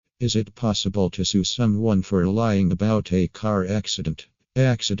Is it possible to sue someone for lying about a car accident?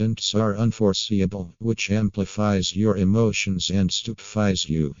 Accidents are unforeseeable, which amplifies your emotions and stupefies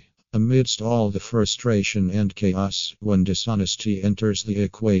you. Amidst all the frustration and chaos, when dishonesty enters the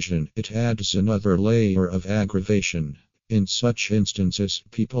equation, it adds another layer of aggravation. In such instances,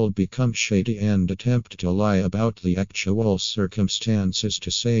 people become shady and attempt to lie about the actual circumstances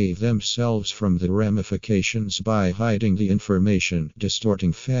to save themselves from the ramifications by hiding the information,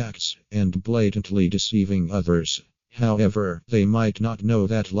 distorting facts, and blatantly deceiving others. However, they might not know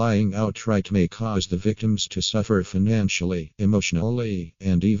that lying outright may cause the victims to suffer financially, emotionally,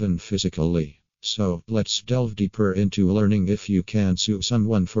 and even physically. So, let's delve deeper into learning if you can sue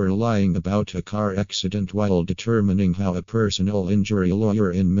someone for lying about a car accident while determining how a personal injury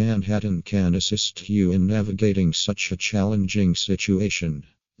lawyer in Manhattan can assist you in navigating such a challenging situation.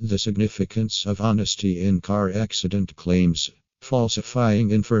 The significance of honesty in car accident claims. Falsifying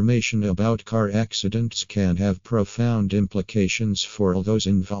information about car accidents can have profound implications for all those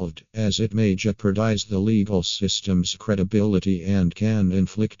involved, as it may jeopardize the legal system's credibility and can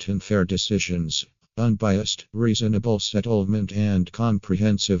inflict unfair decisions. Unbiased, reasonable settlement and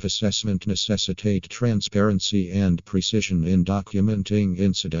comprehensive assessment necessitate transparency and precision in documenting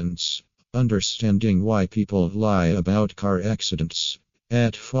incidents. Understanding why people lie about car accidents.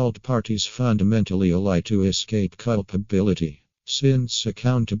 At-fault parties fundamentally lie to escape culpability. Since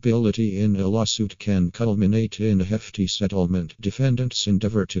accountability in a lawsuit can culminate in a hefty settlement, defendants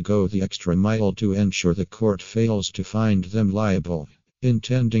endeavor to go the extra mile to ensure the court fails to find them liable.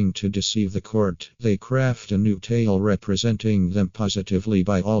 Intending to deceive the court, they craft a new tale representing them positively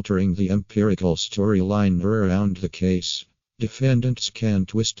by altering the empirical storyline around the case. Defendants can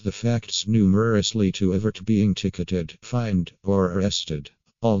twist the facts numerously to avert being ticketed, fined, or arrested.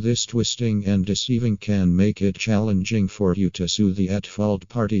 All this twisting and deceiving can make it challenging for you to sue the at-fault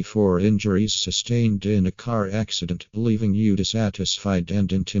party for injuries sustained in a car accident, leaving you dissatisfied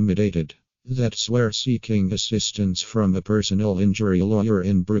and intimidated. That's where seeking assistance from a personal injury lawyer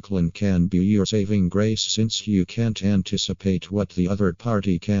in Brooklyn can be your saving grace, since you can't anticipate what the other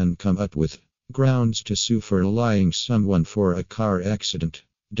party can come up with. Grounds to sue for lying someone for a car accident.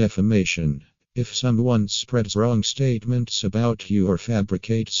 Defamation. If someone spreads wrong statements about you or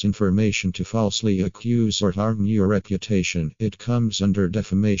fabricates information to falsely accuse or harm your reputation, it comes under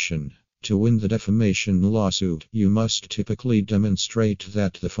defamation. To win the defamation lawsuit, you must typically demonstrate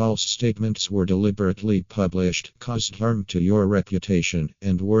that the false statements were deliberately published, caused harm to your reputation,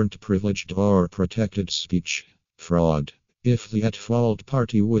 and weren't privileged or protected speech. Fraud. If the at-fault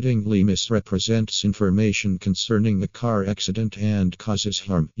party wittingly misrepresents information concerning the car accident and causes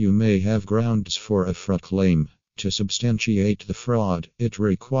harm, you may have grounds for a fraud claim. To substantiate the fraud, it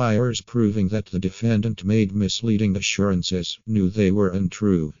requires proving that the defendant made misleading assurances, knew they were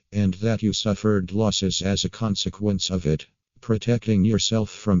untrue, and that you suffered losses as a consequence of it. Protecting yourself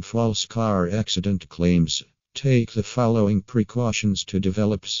from false car accident claims. Take the following precautions to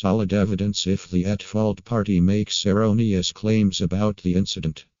develop solid evidence if the at-fault party makes erroneous claims about the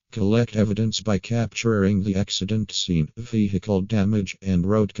incident. Collect evidence by capturing the accident scene, vehicle damage, and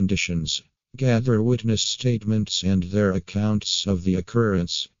road conditions. Gather witness statements and their accounts of the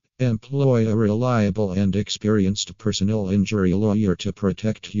occurrence. Employ a reliable and experienced personal injury lawyer to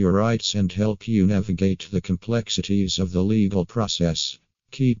protect your rights and help you navigate the complexities of the legal process.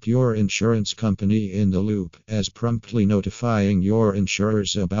 Keep your insurance company in the loop, as promptly notifying your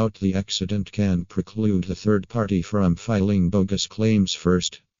insurers about the accident can preclude the third party from filing bogus claims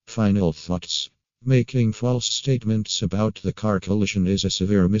first. Final thoughts. Making false statements about the car collision is a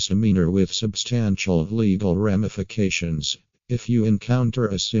severe misdemeanor with substantial legal ramifications. If you encounter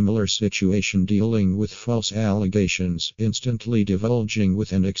a similar situation dealing with false allegations, instantly divulging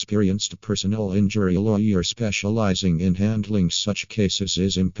with an experienced personal injury lawyer specializing in handling such cases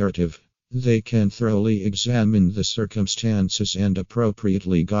is imperative. They can thoroughly examine the circumstances and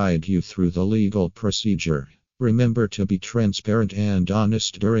appropriately guide you through the legal procedure. Remember to be transparent and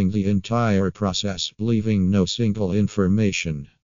honest during the entire process, leaving no single information